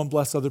need to go and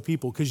bless other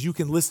people, because you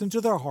can listen to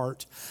their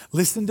heart,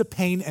 listen to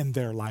pain in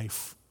their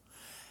life,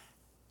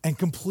 and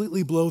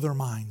completely blow their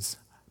minds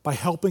by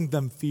helping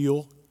them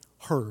feel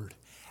heard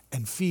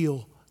and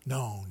feel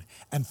known,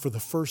 and for the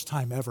first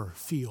time ever,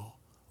 feel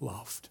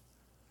loved.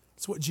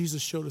 It's what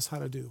Jesus showed us how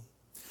to do.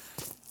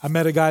 I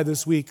met a guy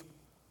this week,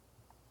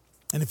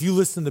 and if you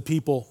listen to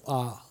people,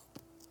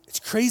 it's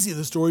crazy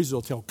the stories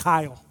they'll tell.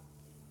 Kyle.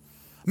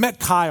 I met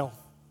Kyle.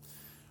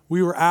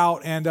 We were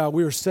out, and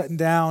we were sitting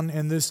down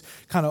in this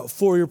kind of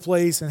foyer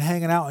place and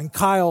hanging out. And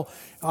Kyle,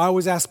 I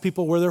always ask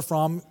people where they're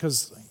from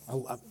because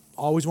I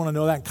always want to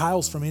know that. And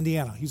Kyle's from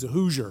Indiana. He's a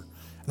Hoosier.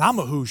 And I'm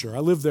a Hoosier. I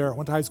lived there. I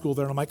went to high school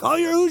there. And I'm like, oh,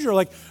 you're a Hoosier.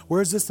 Like,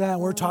 where's this at? And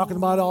we're talking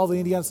about all the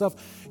Indiana stuff.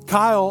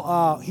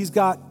 Kyle, he's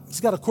got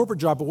a corporate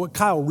job, but what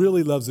Kyle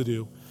really loves to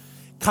do,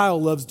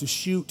 Kyle loves to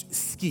shoot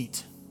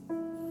skeet.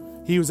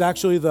 He was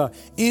actually the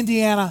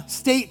Indiana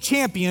state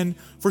champion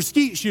for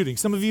skeet shooting.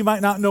 Some of you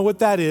might not know what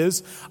that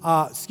is.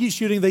 Skeet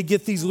shooting, they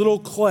get these little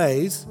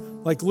clays,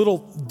 like little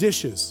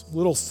dishes,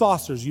 little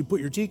saucers you put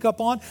your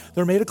teacup on.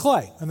 They're made of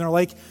clay, and they're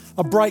like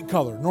a bright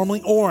color,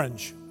 normally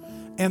orange.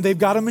 And they've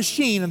got a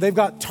machine, and they've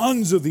got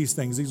tons of these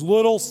things, these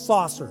little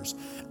saucers.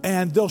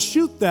 And they'll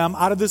shoot them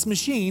out of this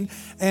machine,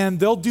 and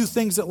they'll do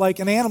things that like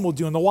an animal would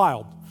do in the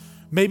wild.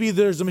 Maybe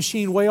there's a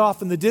machine way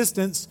off in the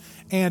distance,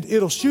 and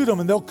it'll shoot them,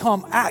 and they'll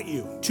come at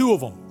you, two of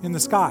them in the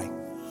sky.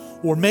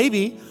 Or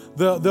maybe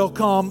they'll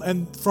come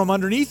and from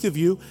underneath of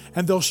you,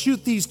 and they'll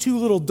shoot these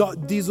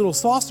little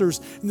saucers,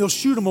 and they'll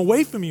shoot them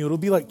away from you. It'll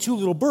be like two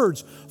little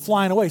birds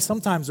flying away.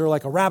 Sometimes they're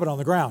like a rabbit on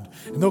the ground,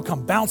 and they'll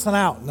come bouncing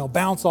out, and they'll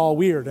bounce all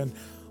weird. And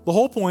the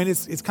whole point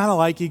is it's kind of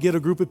like you get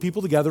a group of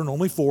people together,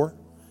 normally 4.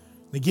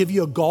 They give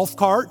you a golf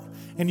cart,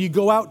 and you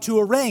go out to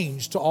a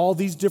range to all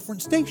these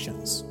different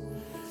stations.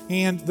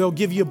 And they'll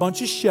give you a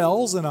bunch of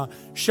shells and a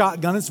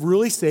shotgun. It's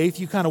really safe.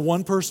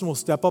 One person will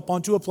step up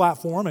onto a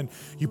platform, and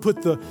you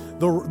put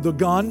the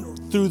gun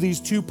through these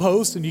 2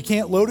 posts, and you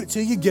can't load it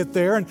till you get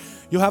there. And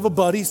you'll have a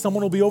buddy,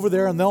 someone will be over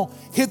there, and they'll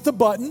hit the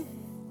button,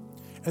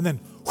 and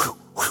then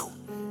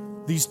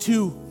these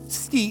 2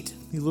 skeet,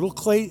 these little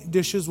clay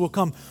dishes will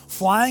come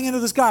flying into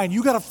the sky, and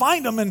you got to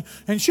find them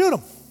and shoot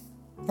them,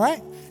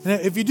 right? And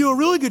if you do a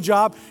really good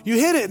job, you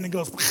hit it, and it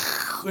goes,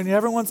 and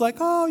everyone's like,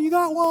 oh, you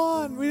got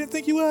one. We didn't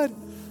think you would.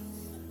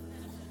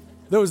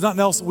 There was nothing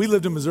else. We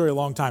lived in Missouri a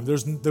long time. There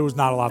was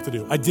not a lot to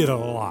do. I did it a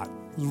lot.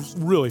 It was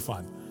really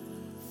fun.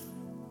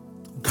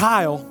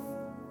 Kyle,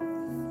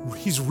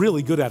 he's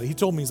really good at it. He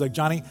told me, he's like,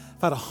 Johnny,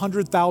 I've had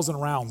 100,000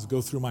 rounds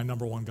go through my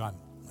number 1 gun.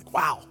 I'm like,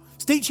 wow,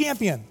 state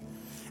champion.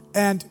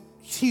 And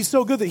he's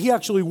so good that he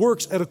actually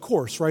works at a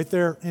course right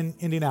there in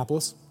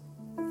Indianapolis.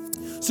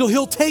 So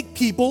he'll take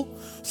people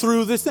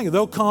through this thing.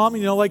 They'll come,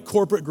 like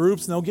corporate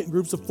groups, and they'll get in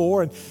groups of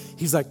 4. And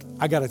he's like,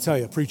 I got to tell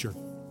you, preacher,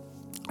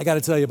 I got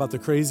to tell you about the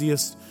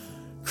craziest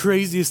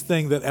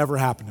thing that ever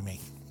happened to me.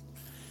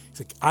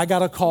 He's like, I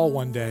got a call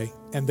one day,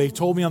 and they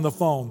told me on the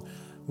phone,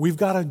 we've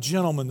got a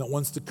gentleman that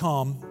wants to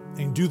come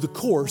and do the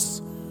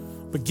course,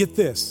 but get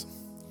this,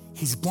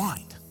 he's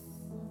blind.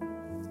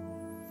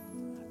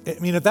 I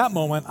mean, at that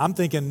moment, I'm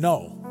thinking,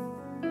 no,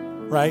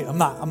 right? I'm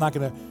not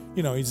going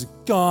to, he's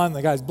gone,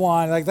 the guy's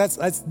blind. Like that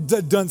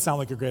doesn't sound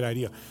like a great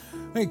idea.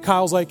 I think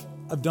Kyle's like,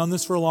 I've done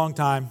this for a long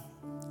time.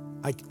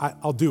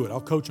 I'll do it. I'll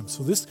coach him.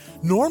 So this,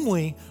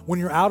 normally when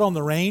you're out on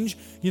the range,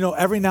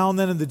 every now and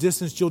then in the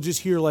distance, you'll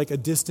just hear like a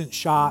distant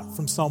shot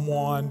from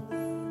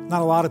someone.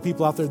 Not a lot of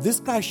people out there. This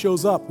guy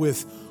shows up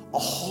with a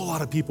whole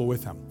lot of people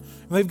with him.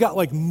 And they've got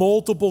like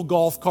multiple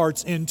golf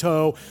carts in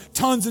tow,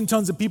 tons and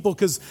tons of people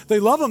because they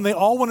love him. They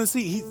all want to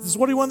see. This is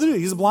what he wanted to do.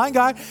 He's a blind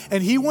guy,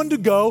 and he wanted to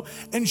go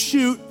and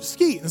shoot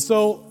skeet. And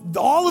so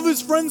all of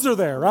his friends are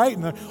there, right?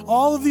 And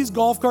all of these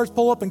golf carts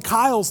pull up, and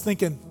Kyle's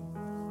thinking,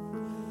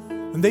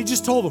 and they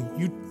just told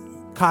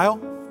him,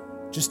 Kyle,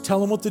 just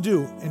tell him what to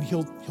do, and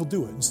he'll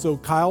do it. And so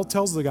Kyle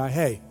tells the guy,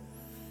 hey,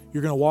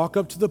 you're going to walk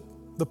up to the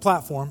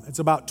platform. It's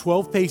about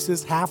 12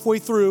 paces. Halfway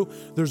through,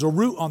 there's a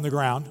root on the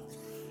ground.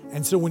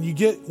 And so when you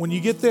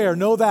get there,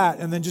 know that,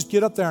 and then just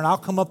get up there, and I'll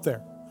come up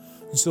there.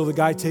 And so the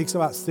guy takes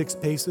about 6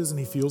 paces, and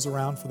he feels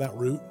around for that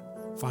root,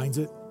 finds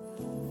it,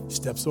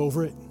 steps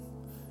over it.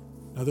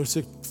 Another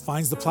 6,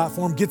 finds the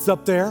platform, gets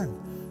up there,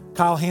 and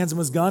Kyle hands him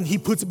his gun. He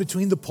puts it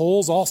between the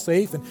poles, all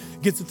safe, and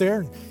gets it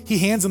there. And he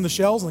hands him the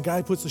shells, and the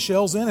guy puts the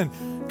shells in, and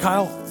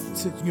Kyle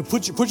says,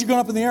 put your gun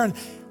up in the air, and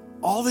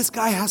all this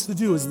guy has to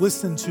do is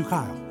listen to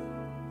Kyle.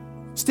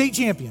 State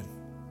champion.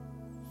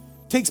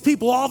 Takes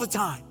people all the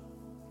time.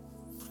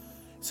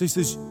 So he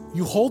says,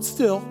 you hold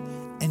still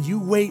and you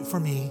wait for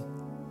me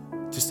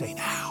to say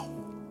now.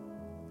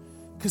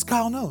 Because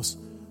Kyle knows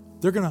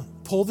they're going to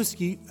pull the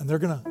skeet and they're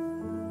going to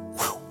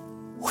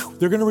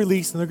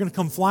release and they're going to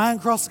come flying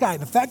across the sky.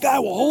 And if that guy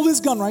will hold his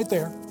gun right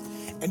there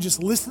and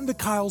just listen to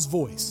Kyle's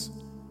voice,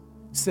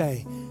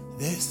 say,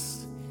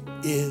 this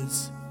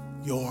is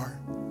your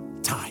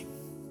time.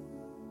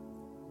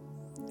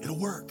 It'll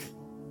work.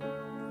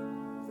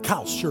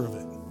 Kyle's sure of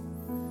it.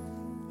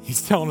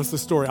 He's telling us the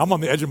story. I'm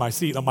on the edge of my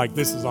seat. I'm like,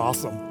 this is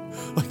awesome.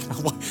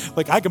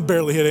 Like I can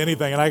barely hit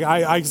anything. And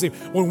I see,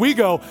 when we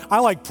go, I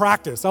like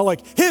practice. I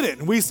like hit it.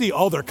 And we see,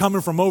 they're coming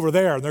from over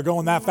there and they're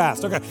going that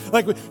fast. Okay,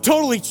 like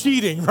totally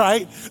cheating,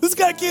 right? This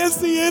guy can't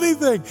see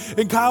anything.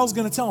 And Kyle's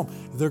going to tell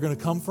him, they're going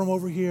to come from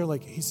over here.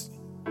 Like he's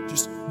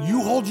just,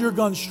 you hold your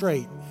gun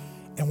straight.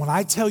 And when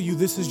I tell you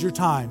this is your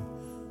time,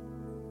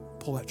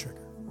 pull that trigger.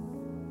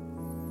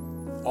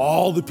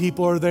 All the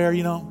people are there,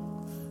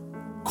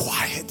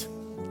 quiet.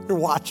 They're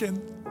watching.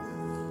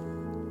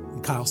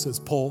 And Kyle says,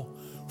 pull.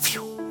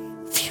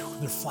 Phew, phew.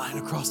 And they're flying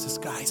across the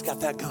sky. He's got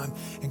that gun.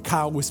 And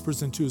Kyle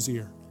whispers into his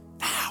ear,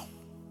 now.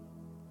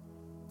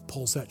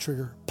 Pulls that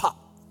trigger. Pop,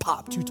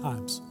 pop 2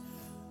 times.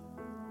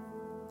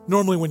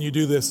 Normally when you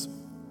do this,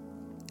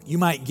 you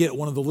might get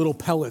one of the little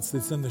pellets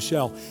that's in the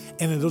shell,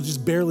 and it'll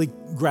just barely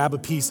grab a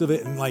piece of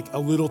it, and like a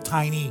little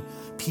tiny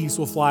piece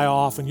will fly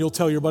off, and you'll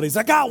tell your buddies,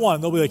 I got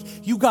one. They'll be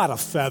like, you got a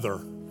feather,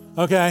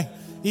 okay?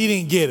 You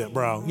didn't get it,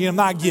 bro. I'm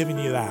not giving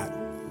you that.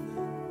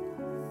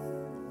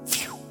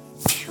 Phew,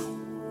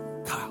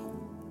 phew. Kyle,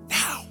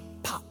 now,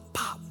 pop,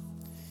 pop.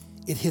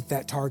 It hit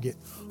that target.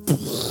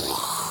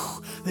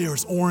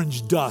 There's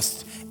orange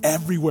dust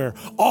everywhere.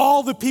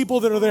 All the people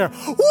that are there,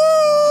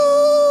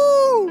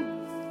 woo!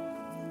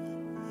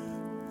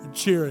 They're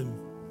cheering.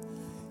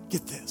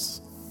 Get this.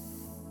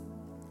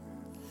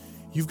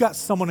 You've got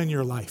someone in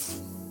your life.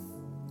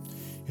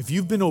 If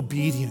you've been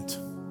obedient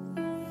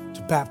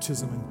to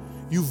baptism and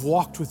you've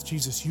walked with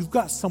Jesus, you've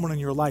got someone in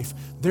your life,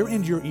 they're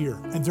in your ear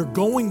and they're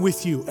going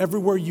with you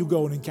everywhere you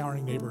go and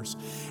encountering neighbors.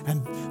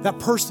 And that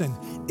person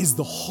is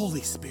the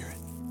Holy Spirit.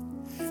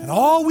 And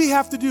all we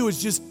have to do is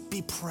just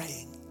be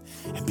praying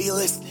and be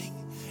listening.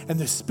 And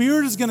the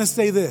Spirit is going to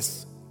say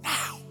this,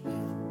 now,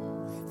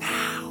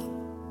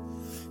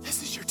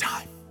 this is your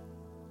time.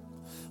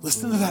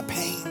 Listen to that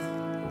pain.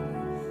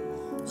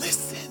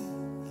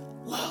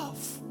 Listen,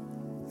 love,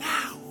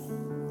 now.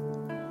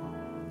 I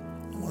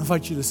want to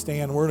invite you to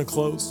stand. We're going to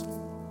close. I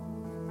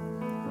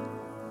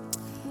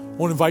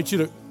want to invite you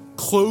to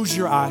close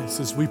your eyes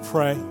as we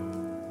pray.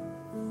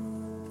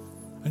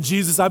 And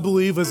Jesus, I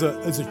believe as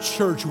a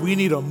church, we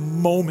need a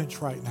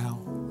moment right now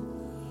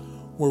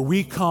where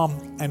we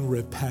come and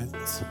repent.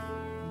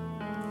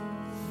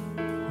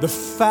 The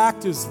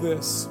fact is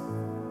this.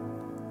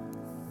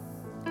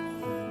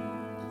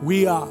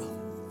 We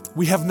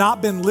have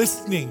not been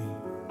listening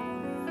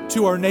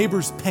to our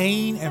neighbor's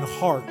pain and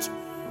heart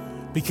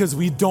because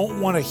we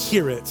don't want to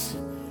hear it,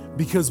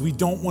 because we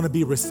don't want to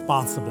be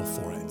responsible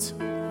for it.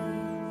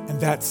 And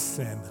that's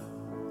sin.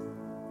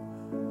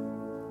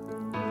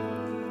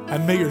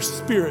 And may your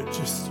Spirit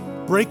just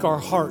break our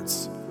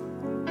hearts.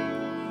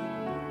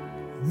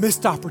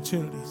 Missed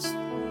opportunities,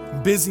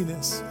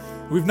 busyness.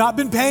 We've not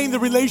been paying the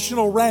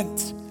relational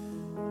rent.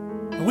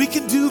 And we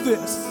can do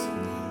this.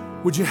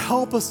 Would you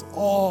help us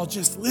all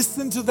just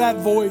listen to that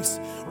voice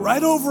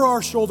right over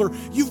our shoulder?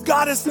 You've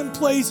got us in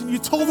place, and you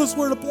told us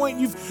where to point.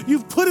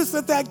 You've put us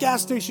at that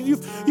gas station.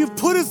 You've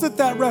put us at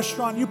that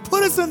restaurant. You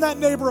put us in that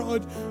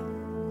neighborhood.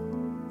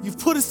 You've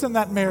put us in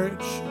that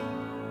marriage.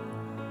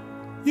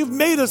 You've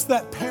made us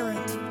that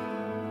parent.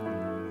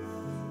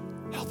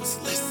 Help us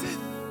listen.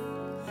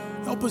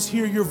 Help us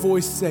hear your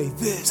voice say,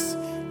 this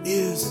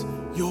is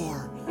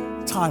your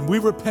time. We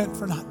repent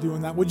for not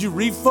doing that. Would you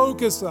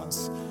refocus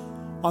us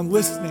on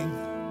listening?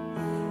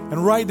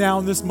 And right now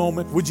in this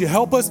moment, would you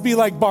help us be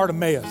like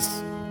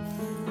Bartimaeus?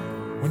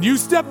 When you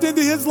stepped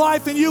into his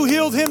life and you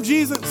healed him,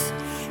 Jesus,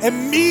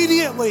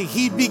 immediately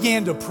he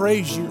began to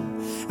praise you.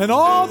 And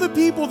all the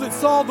people that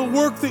saw the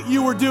work that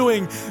you were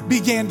doing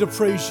began to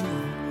praise you.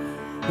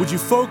 Would you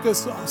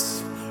focus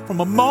us from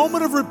a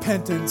moment of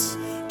repentance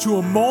to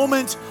a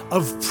moment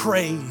of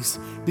praise?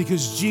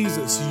 Because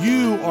Jesus,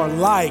 you are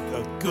like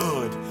a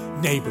good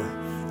neighbor.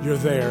 You're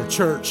there.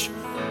 Church,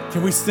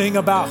 can we sing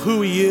about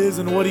who he is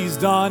and what he's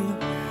done?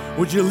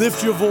 Would you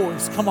lift your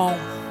voice? Come on.